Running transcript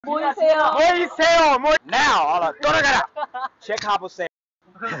모이세요. 모이세요. Now. 돌아가라. 체크해보세요.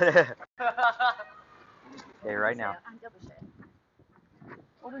 Okay, right now. 앉아보세요.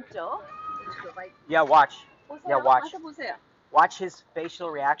 오른쪽. Yeah, watch. 보세요. Yeah, watch. 와서 보세요. Watch his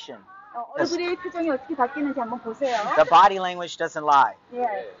facial reaction. 얼굴의 표정이 어떻게 바뀌는지 한번 보세요. The body language doesn't lie.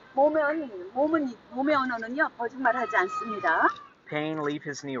 예, 몸의 언어는요 거짓말하지 않습니다. Pain, leave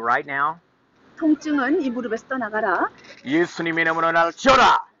his knee right now. 통증은 이 무릎에서 떠나가라. 예수님의 이름으로 나를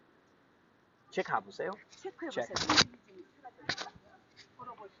치워라. 체크해보세요. 체크해보세요.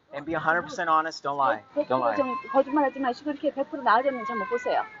 And be 100% honest. Don't lie. Don't lie. 거짓말하지 마시고 이렇게 100% 나아졌는지 한번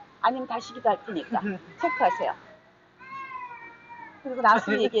보세요. 아니면 다시 기도할 테니까 체크하세요. 그리고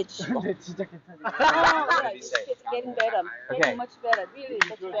나중에 얘기해 주시고. 근데 진짜 괜찮아요. It's getting better. Getting much better. Really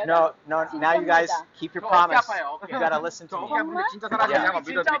much better. No. Now you guys keep your promise. You gotta listen to me. 어깨 진짜 사랑하는 한번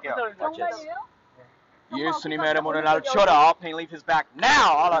믿어드릴게요. 정말이에요? 예수님의 이름으로 나를 치워라. Pain, leave his back.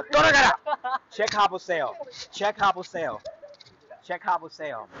 Now. 돌아가라. 체크해보세요. 체크해보세요.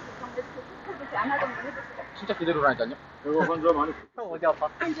 체크해보세요. 진짜 그대로라니까요. 이거 먼저 많이. 형 어디 아파?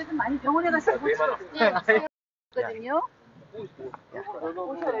 이제 좀 많이 병원에 가서 보거든요. 오셔요.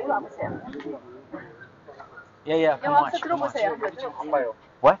 이리 와보세요. Yeah. Come 와서 watch. 들어보세요.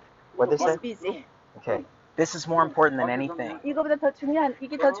 What? What they say? Just busy. Okay. This is more important than anything. 이거보다 더 중요한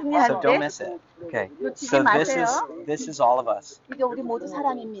이게 더 So don't 중요한데 miss it. Okay. 놓치지 So 마세요. this is all of us. 이게 우리 모두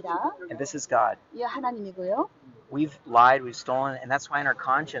사람입니다. And this is God. 이 하나님이고요. We've lied, we've stolen, and that's why in our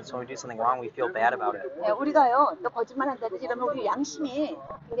conscience, when we do something wrong, we feel bad about it. 네, 우리가요 또 거짓말한다든지 이러면 우리 양심이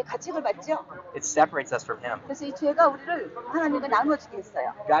굉장히 가책을 받죠. It separates us from Him. 그래서 이 죄가 우리를 하나님과 나눠주게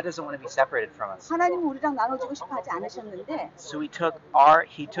했어요. God doesn't want to be separated from us. 하나님은 우리랑 나눠주고 싶어 하지 않으셨는데 So He took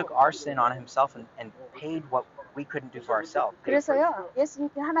our sin on Himself and paid what we couldn't do for ourselves. 그래서요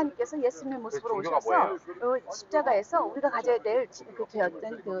하나님께서 예수님의 모습으로 오셔서 십자가에서 우리가 가져야 될 그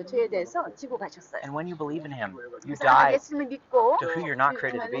죄였던 그 죄에 대해서 지고 가셨어요. And when you believe in Him, you 그래서 die 예수님을 믿고 to who you're not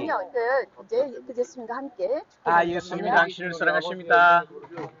created to be. 이제 그 예수님과 함께 예수님이 당신을 사랑하십니다.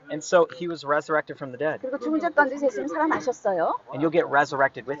 And so He was resurrected from the dead. 그리고 죽은 자 가운데서 예수님 살아나셨어요. And you'll get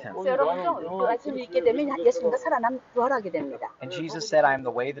resurrected with Him. 그래서 여러분도 그 말씀을 읽게 되면 예수님과 부활하게 됩니다. And Jesus said, I am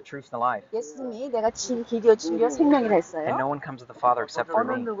the way, the truth, and the life. 예수님이 내가 길이요 진리요 생명이라 했어요. And no one comes to the Father except for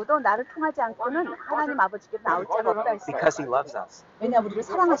어느 me. 누구도 나를 통하지 않고는 하나님 아버지께 나올 자가 없다 했어요. Because He loves us. 왜냐하면 우리를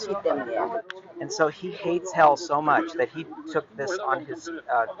사랑하시기 때문이에요. And so He hates hell so much that He took this on His, He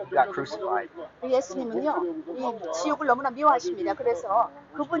got crucified. 예수님은요, 이 지옥을 너무나 미워하십니다. 그래서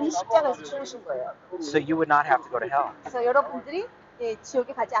그분이 십자가에서 죽으신 거예요. So you would not have to go to hell. 그래서 여러분들이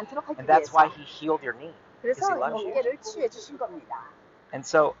지옥에 가지 않도록 하기 And that's 위해서. why He healed your knee. Because 그래서 He loves you. 어깨를 치유해 주신 겁니다. And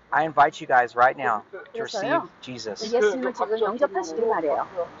so I invite you guys right now to receive 그래서요, Jesus. 예수님을 지금 영접하시길 바래요.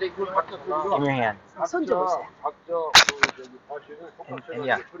 Give me your hand. 손 줘보세요. And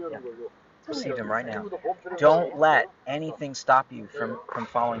yeah. Receive Him right now. Don't let anything stop you from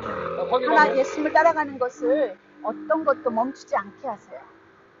following Him. 하나 예수님을 따라가는 것을 어떤 것도 멈추지 않게 하세요.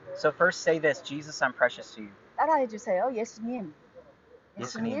 So first say this, Jesus, I'm precious to you. 따라해 주세요. 예수님.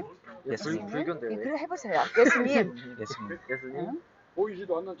 예수님. 예수님. 그래 해보세요. 예수님. 예수님.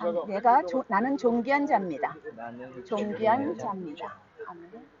 보이지도 않는 자가 나는 존귀한 자입니다. 존귀한 자입니다.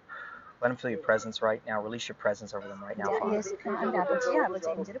 아멘. Let them feel your presence right now. Release your presence over them right now, Father. 예수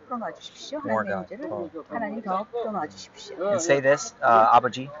아버지의 임재를 풀어놔 주십시오. 하나님의 임재를 하나님 더 풀어놔 주십시오. And say this,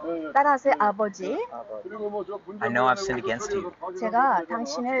 아버지. 따라하세요. 아버지. I know I've sinned against you. 제가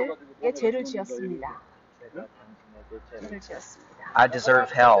당신에게 죄를 지었습니다. 죄를 지었습니다. I deserve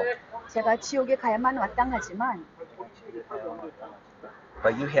hell. 제가 지옥에 가야만 마땅하지만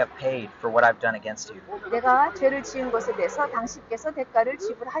But you have paid for what I've done against you. 내가 죄를 지은 것에 대해서 당신께서 대가를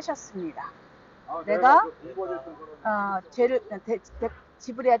지불하셨습니다. 내가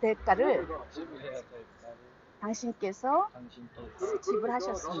지불해야 될 대가를 당신께서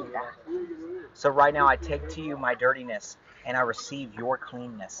지불하셨습니다. So right now I take to you my dirtiness and I receive your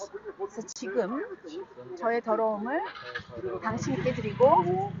cleanness. 그래서 지금 저의 더러움을 당신께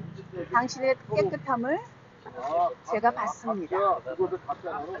드리고 당신의 깨끗함을 제가 받습니다.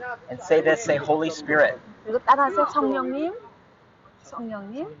 And say this, say Holy Spirit. 그리고 따라서 성령님,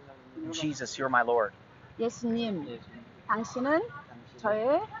 Jesus, you're my Lord. 예수님, 당신은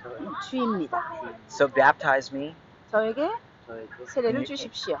저의 주입니다. So baptize me 저에게 세례를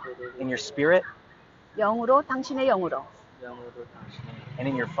주십시오. in your spirit 영으로, 당신의 영으로. and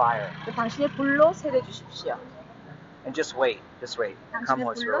in your fire. 또 당신의 불로 세례 주십시오. And just wait. Come 당신의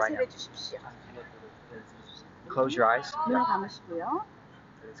Holy Spirit 불로 right 세례 now. 주십시오. Close your eyes. 눈을 감으시고요.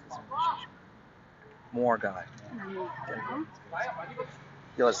 More God.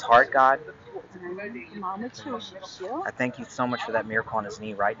 Heal his heart, God. 하나님 그 마음을 채우십시오. I thank you so much for that miracle on his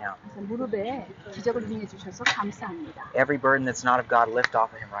knee right now. 그래서 무릎에 기적을 행해 주셔서 감사합니다. Every burden that's not of God, lift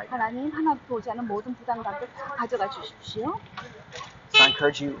off of him right now. 하나님 하나도 오지 않은 모든 부담감들 다 가져가 주십시오. So I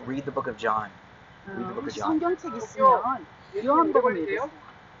encourage you, read the book of John. Read the book of John. 성경책 있으면 요한복음 읽으세요.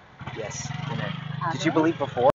 Yes. Amen. 아멘. Did you believe before?